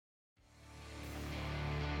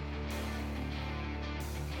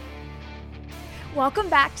Welcome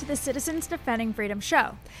back to the Citizens Defending Freedom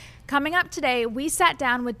show. Coming up today, we sat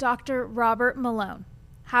down with Dr. Robert Malone,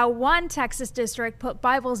 how one Texas district put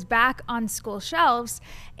Bibles back on school shelves,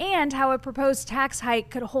 and how a proposed tax hike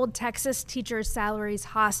could hold Texas teachers' salaries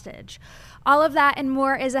hostage. All of that and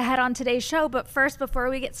more is ahead on today's show, but first, before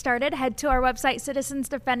we get started, head to our website,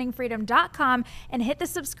 citizensdefendingfreedom.com, and hit the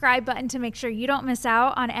subscribe button to make sure you don't miss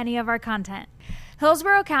out on any of our content.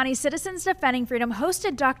 Hillsborough County Citizens Defending Freedom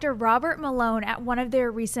hosted Dr. Robert Malone at one of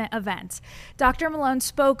their recent events. Dr. Malone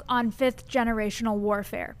spoke on fifth generational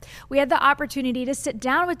warfare. We had the opportunity to sit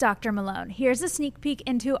down with Dr. Malone. Here's a sneak peek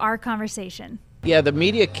into our conversation. Yeah, the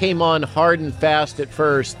media came on hard and fast at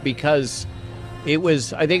first because I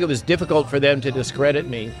think it was difficult for them to discredit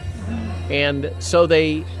me. And so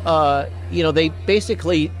they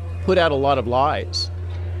basically put out a lot of lies.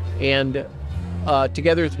 And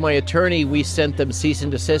together with my attorney, we sent them cease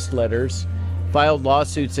and desist letters, filed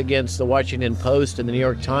lawsuits against the Washington Post and the New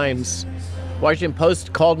York Times. Washington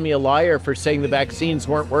Post called me a liar for saying the vaccines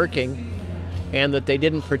weren't working and that they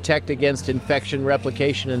didn't protect against infection,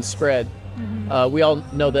 replication, and spread. We all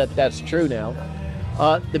know that that's true now.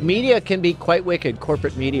 The media can be quite wicked,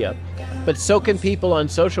 corporate media, but so can people on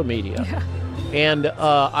social media. Yeah. And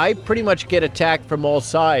I pretty much get attacked from all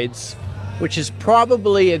sides, which is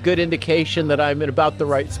probably a good indication that I'm in about the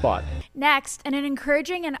right spot. Next, in an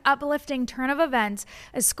encouraging and uplifting turn of events,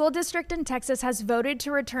 a school district in Texas has voted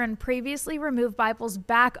to return previously removed Bibles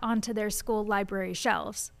back onto their school library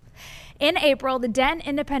shelves. In April, the Denton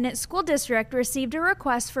Independent School District received a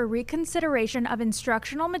request for reconsideration of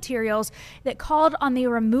instructional materials that called on the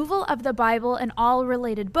removal of the Bible and all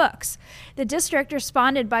related books. The district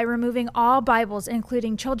responded by removing all Bibles,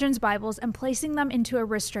 including children's Bibles, and placing them into a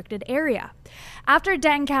restricted area. After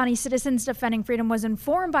Denton County Citizens Defending Freedom was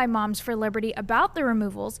informed by Moms for Liberty about the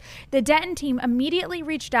removals, the Denton team immediately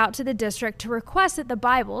reached out to the district to request that the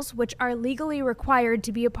Bibles, which are legally required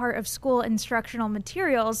to be a part of school instructional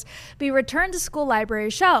materials, be returned to school library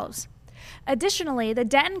shelves. Additionally, the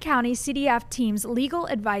Denton County CDF team's legal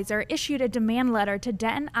advisor issued a demand letter to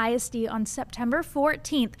Denton ISD on September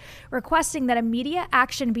 14th, requesting that immediate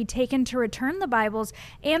action be taken to return the Bibles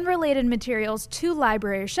and related materials to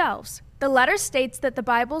library shelves. The letter states that the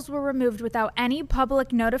Bibles were removed without any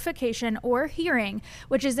public notification or hearing,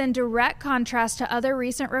 which is in direct contrast to other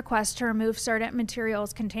recent requests to remove certain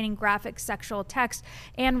materials containing graphic sexual text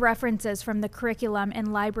and references from the curriculum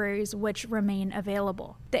in libraries which remain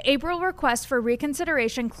available. The April request for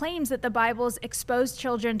reconsideration claims that the Bibles expose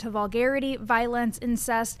children to vulgarity, violence,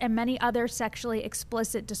 incest, and many other sexually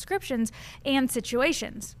explicit descriptions and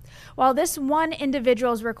situations. While this one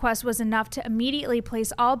individual's request was enough to immediately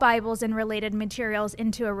place all Bibles and related materials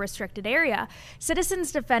into a restricted area,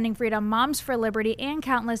 Citizens Defending Freedom, Moms for Liberty, and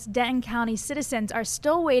countless Denton County citizens are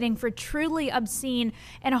still waiting for truly obscene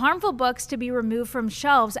and harmful books to be removed from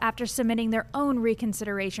shelves after submitting their own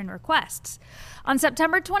reconsideration requests. On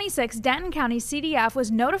September 26, Denton County CDF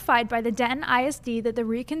was notified by the Denton ISD that the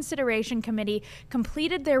Reconsideration Committee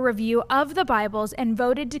completed their review of the Bibles and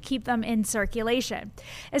voted to keep them in circulation.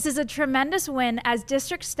 This is a tremendous win, as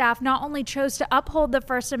district staff not only chose to uphold the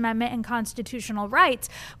First Amendment and constitutional rights,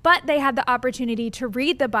 but they had the opportunity to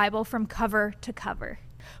read the Bible from cover to cover.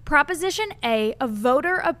 Proposition A, a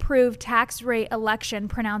voter-approved tax rate election,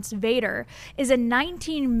 pronounced Vader, is a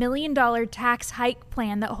 $19 million tax hike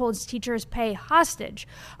plan that holds teachers' pay hostage,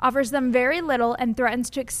 offers them very little, and threatens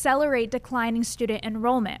to accelerate declining student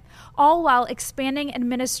enrollment, all while expanding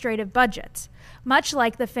administrative budgets. Much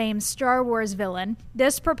like the famed Star Wars villain,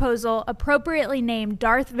 this proposal, appropriately named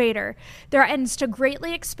Darth Vader, threatens to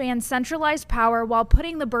greatly expand centralized power while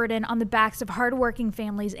putting the burden on the backs of hardworking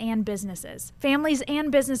families and businesses. Families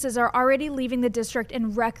and businesses are already leaving the district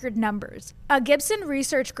in record numbers. A Gibson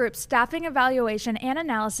Research Group staffing evaluation and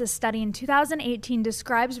analysis study in 2018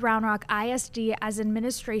 describes Round Rock ISD as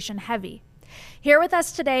administration heavy. Here with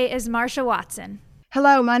us today is Marsha Watson.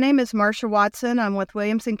 Hello, my name is Marsha Watson. I'm with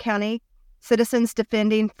Williamson County Citizens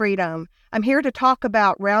Defending Freedom. I'm here to talk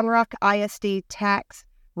about Round Rock ISD tax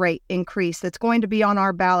rate increase that's going to be on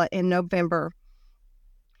our ballot in November.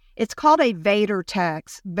 It's called a Vader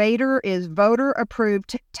tax. Vader is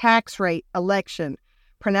voter-approved tax rate election,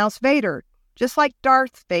 pronounced Vader, just like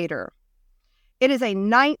Darth Vader. It is a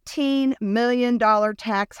 $19 million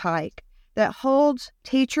tax hike that holds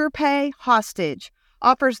teacher pay hostage,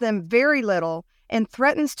 offers them very little, and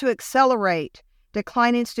threatens to accelerate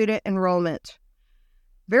declining student enrollment.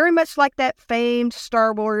 Very much like that famed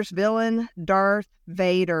Star Wars villain, Darth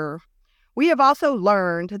Vader. We have also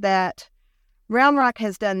learned that Round Rock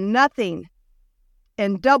has done nothing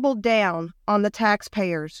and doubled down on the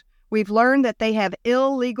taxpayers. We've learned that they have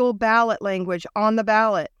illegal ballot language on the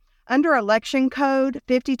ballot. Under Election Code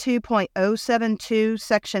 52.072,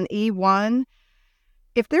 Section E1,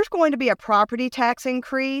 if there's going to be a property tax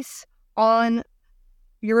increase on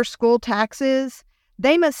your school taxes,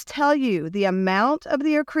 they must tell you the amount of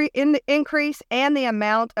the increase and the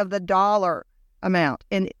amount of the dollar amount.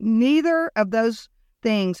 And neither of those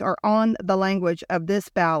things are on the language of this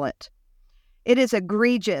ballot. It is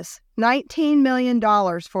egregious. $19 million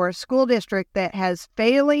for a school district that has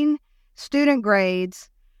failing student grades,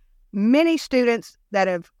 many students that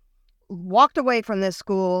have walked away from this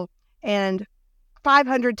school, and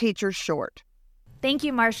 500 teachers short. Thank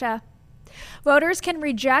you, Marcia. Voters can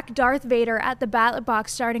reject Darth Vader at the ballot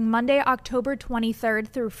box starting Monday, October 23rd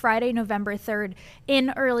through Friday, November 3rd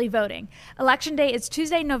in early voting. Election day is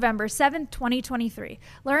Tuesday, November 7th, 2023.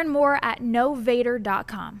 Learn more at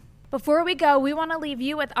knowvader.com. Before we go, we want to leave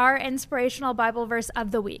you with our inspirational Bible verse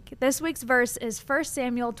of the week. This week's verse is 1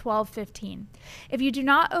 Samuel 12:15. If you do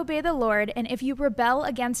not obey the Lord, and if you rebel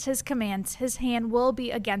against his commands, his hand will be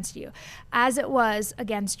against you, as it was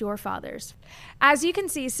against your fathers. As you can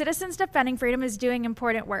see, Citizens Defending Freedom is doing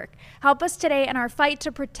important work. Help us today in our fight to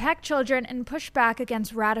protect children and push back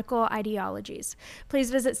against radical ideologies. Please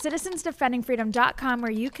visit citizensdefendingfreedom.com,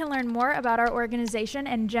 where you can learn more about our organization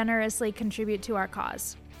and generously contribute to our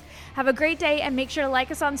cause. Have a great day, and make sure to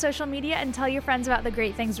like us on social media and tell your friends about the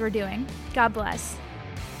great things we're doing. God bless.